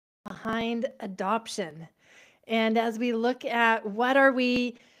behind adoption. And as we look at what are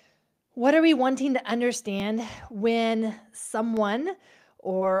we wanting to understand when someone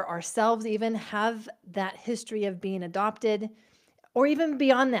or ourselves even have that history of being adopted, or even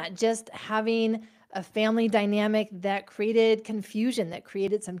beyond that, just having a family dynamic that created confusion, that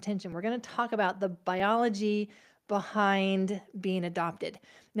created some tension. We're going to talk about the biology behind being adopted.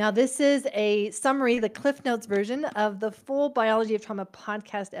 Now, this is a summary, the Cliff Notes version of the full Biology of Trauma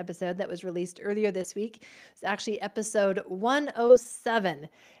podcast episode that was released earlier this week. It's actually episode 107,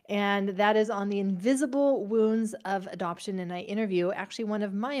 and that is on the invisible wounds of adoption. And I interview actually one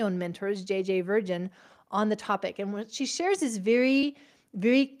of my own mentors, JJ Virgin, on the topic. And what she shares is very,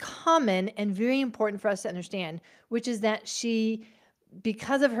 very common and very important for us to understand, which is that she,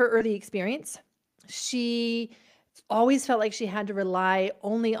 because of her early experience, she always felt like she had to rely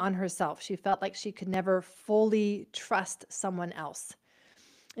only on herself. She felt like she could never fully trust someone else.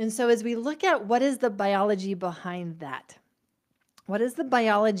 And so as we look at what is the biology behind that, what is the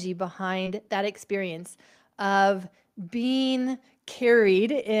biology behind that experience of being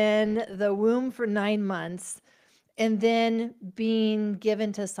carried in the womb for 9 months and then being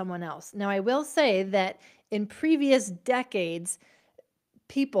given to someone else? Now, I will say that in previous decades,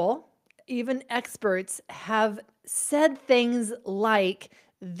 people, even experts, have said things like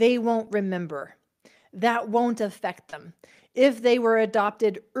they won't remember. That won't affect them. If they were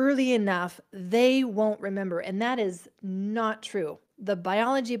adopted early enough, they won't remember. And that is not true. The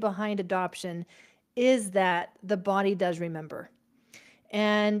biology behind adoption is that the body does remember.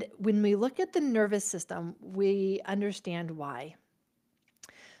 And when we look at the nervous system, we understand why.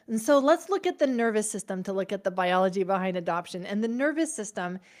 And so let's look at the nervous system to look at the biology behind adoption. And the nervous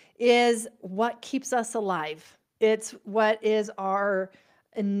system is what keeps us alive. It's what is our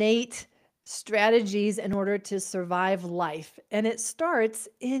innate strategies in order to survive life. And it starts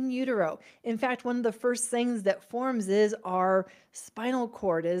in utero. In fact, one of the first things that forms is our spinal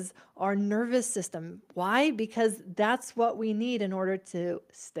cord, is our nervous system. Why? Because that's what we need in order to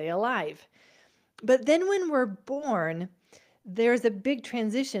stay alive. But then when we're born, there's a big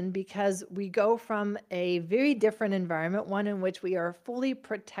transition because we go from a very different environment, one in which we are fully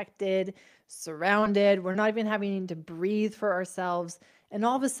protected, surrounded, we're not even having to breathe for ourselves. And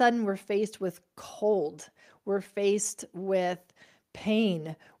all of a sudden, we're faced with cold, we're faced with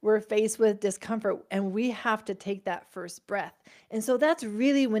pain, we're faced with discomfort, and we have to take that first breath. And so that's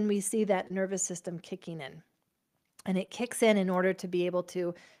really when we see that nervous system kicking in. And it kicks in order to be able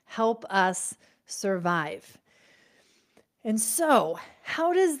to help us survive. And so,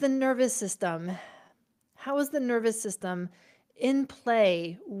 how is the nervous system in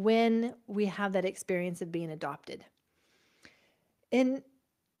play when we have that experience of being adopted? In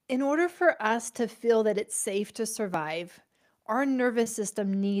order for us to feel that it's safe to survive, our nervous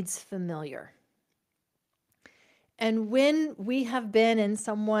system needs familiar. And when we have been in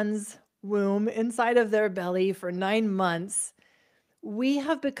someone's womb, inside of their belly for 9 months, we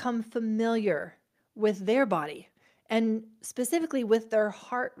have become familiar with their body, and specifically with their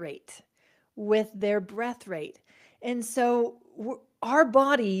heart rate, with their breath rate. And so our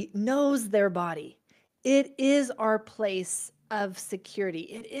body knows their body. It is our place of security.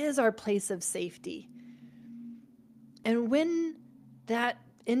 It is our place of safety. And when that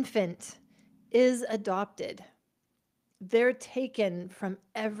infant is adopted, they're taken from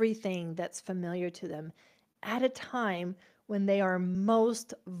everything that's familiar to them at a time when they are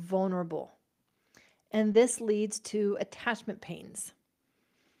most vulnerable. And this leads to attachment pains.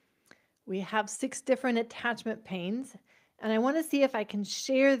 We have 6 different attachment pains, and I want to see if I can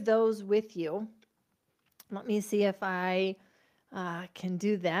share those with you. Let me see if I can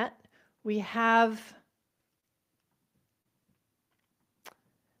do that. We have,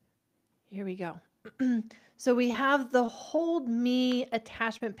 here we go. So we have the hold me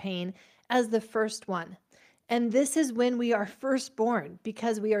attachment pain as the first one. And this is when we are first born,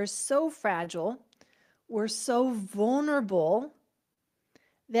 because we are so fragile, we're so vulnerable,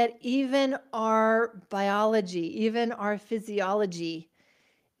 that even our biology, even our physiology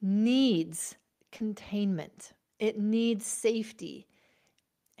needs containment. It needs safety.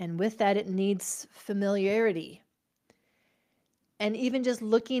 And with that, it needs familiarity. And even just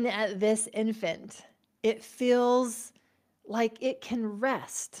looking at this infant, it feels like it can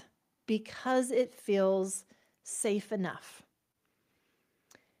rest because it feels safe enough.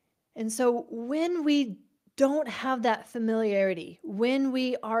 And so when we don't have that familiarity, when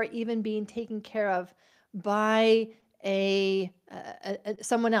we are even being taken care of by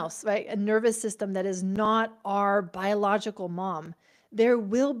someone else, right, a nervous system that is not our biological mom, there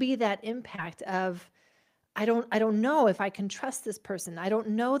will be that impact of I don't know if I can trust this person. I don't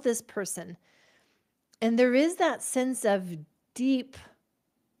know this person. And there is that sense of deep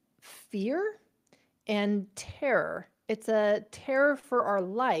fear and terror. It's a terror for our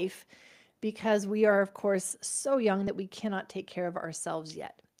life because we are, of course, so young that we cannot take care of ourselves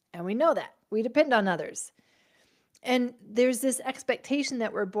yet. And we know that. We depend on others. And there's this expectation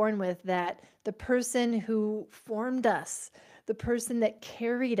that we're born with that the person who formed us, the person that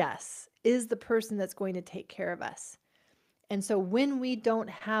carried us, is the person that's going to take care of us. And so when we don't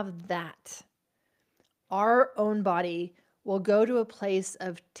have that, our own body will go to a place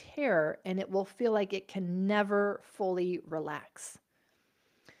of terror and it will feel like it can never fully relax.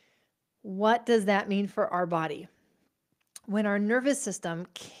 What does that mean for our body? When our nervous system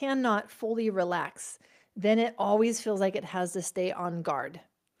cannot fully relax, then it always feels like it has to stay on guard.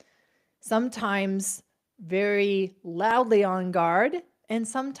 Sometimes very loudly on guard, and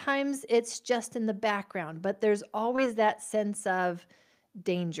sometimes it's just in the background, but there's always that sense of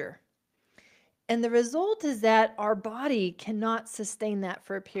danger. And the result is that our body cannot sustain that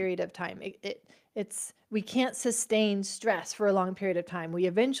for a period of time. We can't sustain stress for a long period of time. We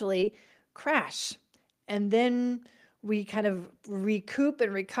eventually crash, and then we kind of recoup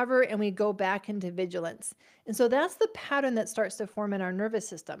and recover, and we go back into vigilance. And so that's the pattern that starts to form in our nervous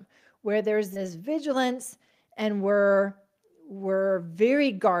system, where there's this vigilance, and we're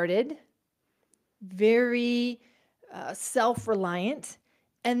very guarded, very self-reliant.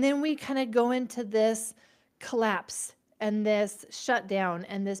 And then we kind of go into this collapse and this shutdown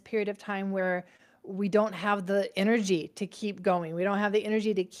and this period of time where we don't have the energy to keep going. We don't have the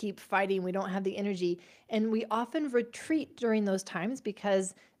energy to keep fighting. We don't have the energy. And we often retreat during those times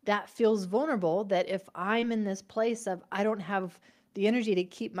because that feels vulnerable, that if I'm in this place of I don't have the energy to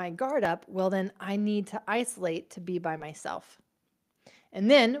keep my guard up, well, then I need to isolate to be by myself. And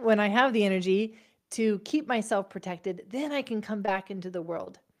then when I have the energy to keep myself protected, then I can come back into the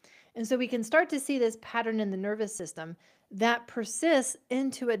world. And so we can start to see this pattern in the nervous system that persists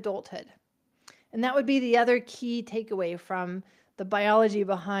into adulthood. And that would be the other key takeaway from the biology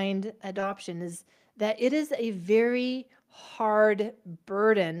behind adoption, is that it is a very hard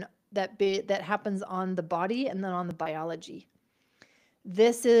burden that happens on the body and then on the biology.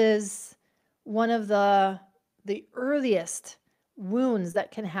 This is one of the earliest wounds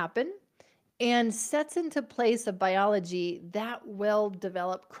that can happen, and sets into place a biology that will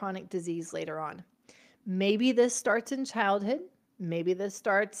develop chronic disease later on. Maybe this starts in childhood, maybe this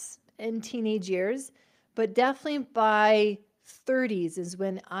starts in teenage years, but definitely by 30s is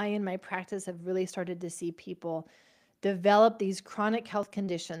when I in my practice have really started to see people develop these chronic health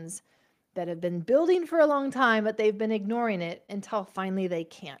conditions that have been building for a long time, but they've been ignoring it until finally they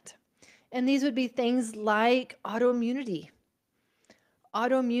can't. And these would be things like autoimmunity.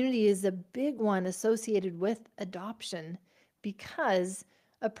 Autoimmunity is a big one associated with adoption because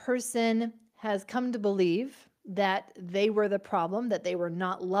a person has come to believe that they were the problem, that they were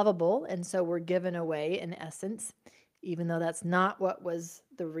not lovable, and so were given away in essence. Even though that's not what was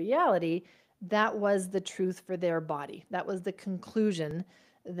the reality, that was the truth for their body. That was the conclusion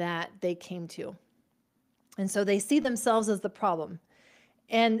that they came to. And so they see themselves as the problem.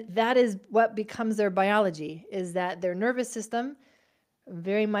 And that is what becomes their biology, is that their nervous system,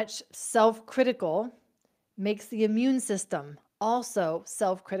 very much self-critical, makes the immune system also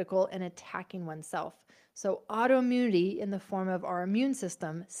self-critical and attacking oneself. So autoimmunity in the form of our immune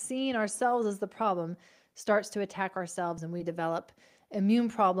system, seeing ourselves as the problem, starts to attack ourselves, and we develop immune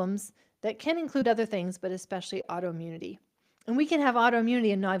problems that can include other things, but especially autoimmunity. And we can have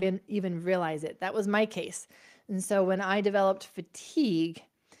autoimmunity and not even realize it. That was my case. And so when I developed fatigue,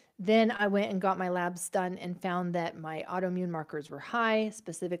 then I went and got my labs done and found that my autoimmune markers were high,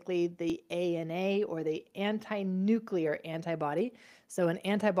 specifically the ANA, or the anti-nuclear antibody. So an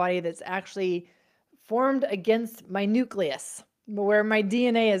antibody that's actually formed against my nucleus, where my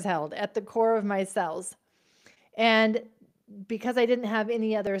DNA is held at the core of my cells. And because I didn't have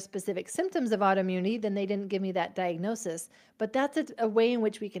any other specific symptoms of autoimmunity, then they didn't give me that diagnosis. But that's a way in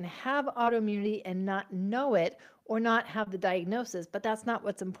which we can have autoimmunity and not know it, or not have the diagnosis, but that's not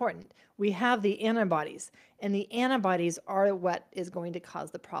what's important. We have the antibodies, and the antibodies are what is going to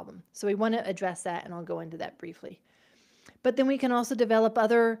cause the problem. So we want to address that, and I'll go into that briefly. But then we can also develop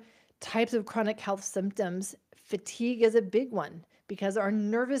other types of chronic health symptoms. Fatigue is a big one because our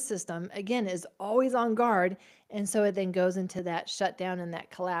nervous system, again, is always on guard, and so it then goes into that shutdown and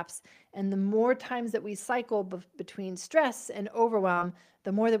that collapse. And the more times that we cycle between stress and overwhelm,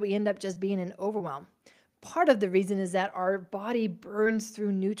 the more that we end up just being in overwhelm. Part of the reason is that our body burns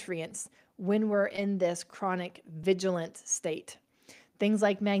through nutrients when we're in this chronic vigilant state. Things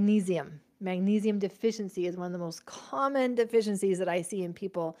like magnesium, Magnesium deficiency is one of the most common deficiencies that I see in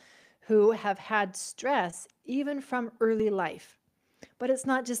people who have had stress even from early life. But it's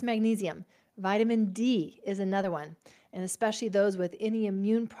not just magnesium. Vitamin D is another one. And especially those with any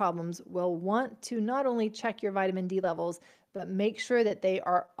immune problems will want to not only check your vitamin D levels, but make sure that they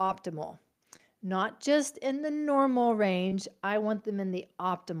are optimal. Not just in the normal range, I want them in the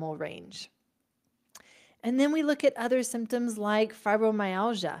optimal range. And then we look at other symptoms like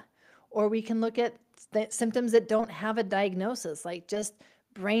fibromyalgia, or we can look at symptoms that don't have a diagnosis, like just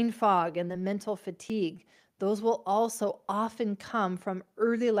brain fog and the mental fatigue. Those will also often come from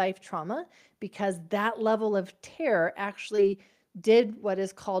early life trauma because that level of terror actually did what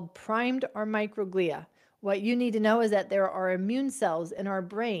is called primed our microglia. What you need to know is that there are immune cells in our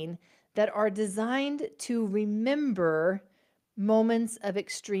brain that are designed to remember moments of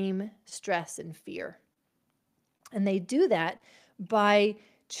extreme stress and fear. And they do that by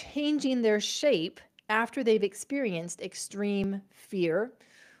changing their shape after they've experienced extreme fear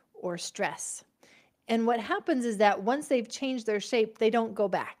or stress. And what happens is that once they've changed their shape, they don't go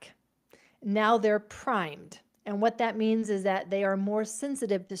back. Now they're primed. And what that means is that they are more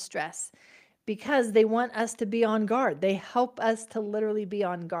sensitive to stress because they want us to be on guard. They help us to literally be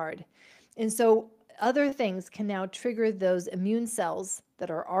on guard. And so other things can now trigger those immune cells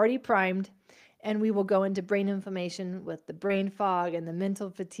that are already primed, and we will go into brain inflammation with the brain fog and the mental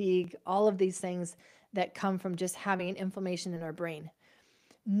fatigue, all of these things that come from just having inflammation in our brain.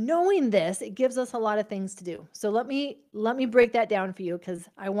 Knowing this, it gives us a lot of things to do. So let me break that down for you because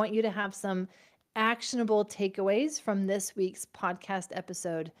I want you to have some actionable takeaways from this week's podcast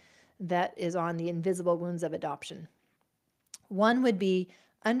episode that is on the invisible wounds of adoption. One would be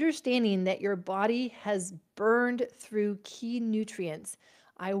understanding that your body has burned through key nutrients.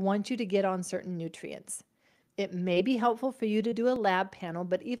 I want you to get on certain nutrients. It may be helpful for you to do a lab panel,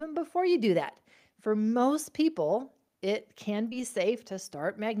 but even before you do that, for most people, it can be safe to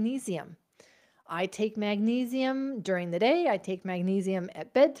start magnesium. I take magnesium during the day. I take magnesium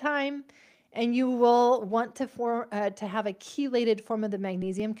at bedtime. And you will want to have a chelated form of the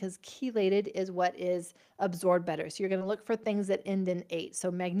magnesium because chelated is what is absorbed better. So you're going to look for things that end in ate.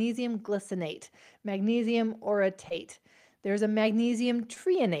 So magnesium glycinate, magnesium orotate. There's a magnesium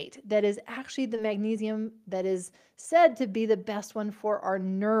trionate that is actually the magnesium that is said to be the best one for our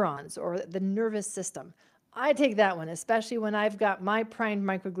neurons or the nervous system. I take that one, especially when I've got my primed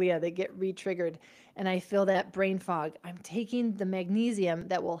microglia that get re-triggered and I feel that brain fog. I'm taking the magnesium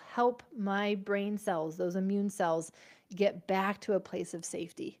that will help my brain cells, those immune cells, get back to a place of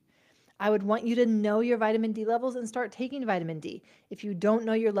safety. I would want you to know your vitamin D levels and start taking vitamin D. If you don't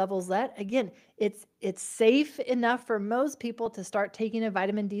know your levels yet, again, it's safe enough for most people to start taking a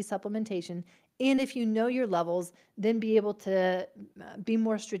vitamin D supplementation. And if you know your levels, then be able to be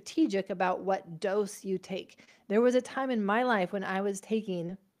more strategic about what dose you take. There was a time in my life when I was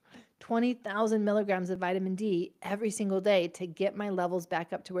taking 20,000 milligrams of vitamin D every single day to get my levels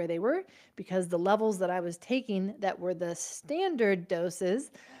back up to where they were, because the levels that I was taking that were the standard doses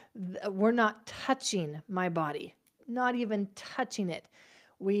were not touching my body, not even touching it.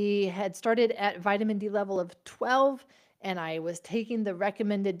 We had started at vitamin D level of 12, and I was taking the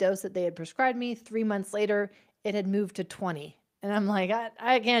recommended dose that they had prescribed me. 3 months later, it had moved to 20. And I'm like,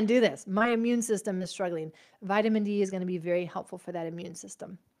 I can't do this. My immune system is struggling. Vitamin D is going to be very helpful for that immune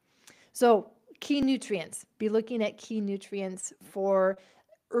system. So key nutrients, be looking at key nutrients for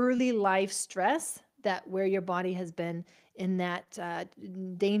early life stress, that where your body has been in that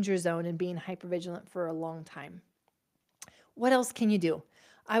danger zone and being hypervigilant for a long time. What else can you do?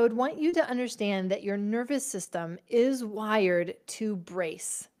 I would want you to understand that your nervous system is wired to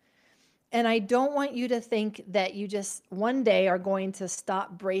brace. And I don't want you to think that you just one day are going to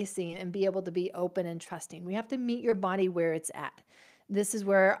stop bracing and be able to be open and trusting. We have to meet your body where it's at. This is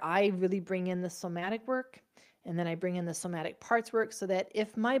where I really bring in the somatic work, and then I bring in the somatic parts work so that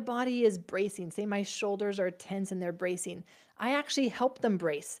if my body is bracing, say my shoulders are tense and they're bracing, I actually help them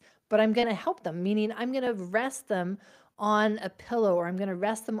brace, but I'm going to help them, meaning I'm going to rest them on a pillow or I'm going to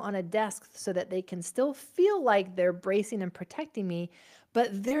rest them on a desk so that they can still feel like they're bracing and protecting me,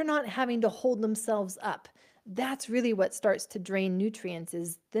 but they're not having to hold themselves up. That's really what starts to drain nutrients,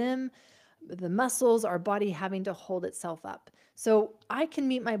 is them, the muscles, our body having to hold itself up. So I can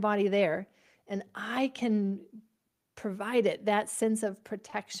meet my body there and I can provide it that sense of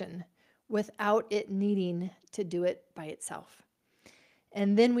protection without it needing to do it by itself.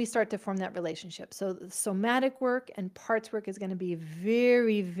 And then we start to form that relationship. So the somatic work and parts work is going to be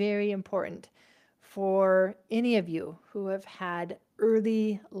very, very important for any of you who have had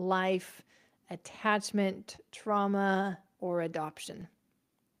early life attachment, trauma, or adoption.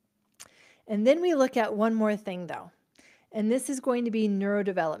 And then we look at one more thing though, and this is going to be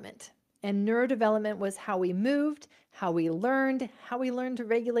neurodevelopment. And neurodevelopment was how we moved, how we learned to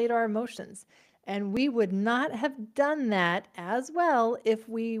regulate our emotions. And we would not have done that as well if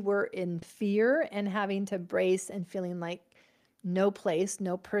we were in fear and having to brace and feeling like no place,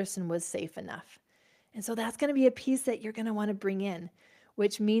 no person was safe enough. And so that's going to be a piece that you're going to want to bring in,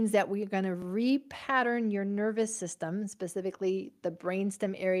 which means that we're going to repattern your nervous system, specifically the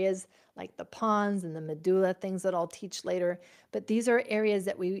brainstem areas like the pons and the medulla, things that I'll teach later. But these are areas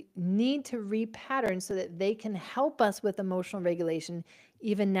that we need to repattern so that they can help us with emotional regulation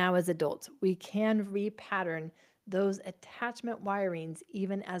even now as adults. We can repattern those attachment wirings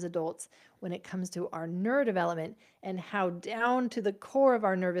even as adults when it comes to our neurodevelopment and how down to the core of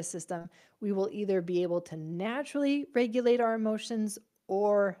our nervous system we will either be able to naturally regulate our emotions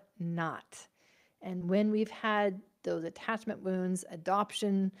or not. And when we've had those attachment wounds,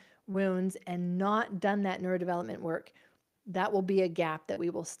 adoption wounds, and not done that neurodevelopment work, that will be a gap that we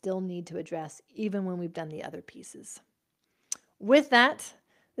will still need to address even when we've done the other pieces. With that,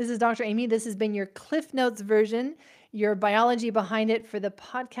 this is Dr. Aimie. This has been your Cliff Notes version, your biology behind it for the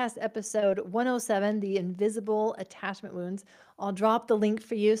podcast episode 107, The Invisible Attachment Wounds. I'll drop the link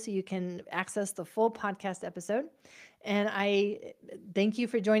for you so you can access the full podcast episode. And I thank you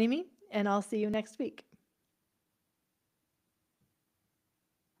for joining me, and I'll see you next week.